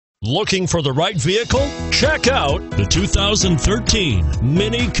Looking for the right vehicle? Check out the 2013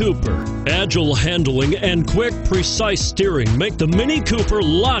 MINI Cooper. Agile handling and quick, precise steering make the MINI Cooper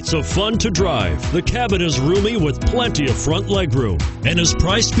lots of fun to drive. The cabin is roomy with plenty of front legroom and is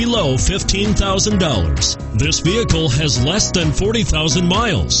priced below $15,000. This vehicle has less than 40,000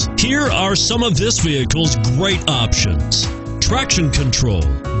 miles. Here are some of this vehicle's great options: traction control,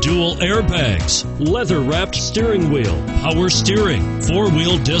 dual airbags, leather-wrapped steering wheel, power steering,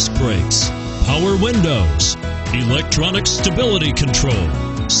 four-wheel disc brakes, power windows, electronic stability control,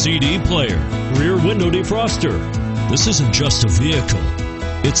 CD player, rear window defroster. This isn't just a vehicle,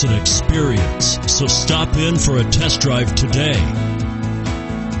 it's an experience. So stop in for a test drive today.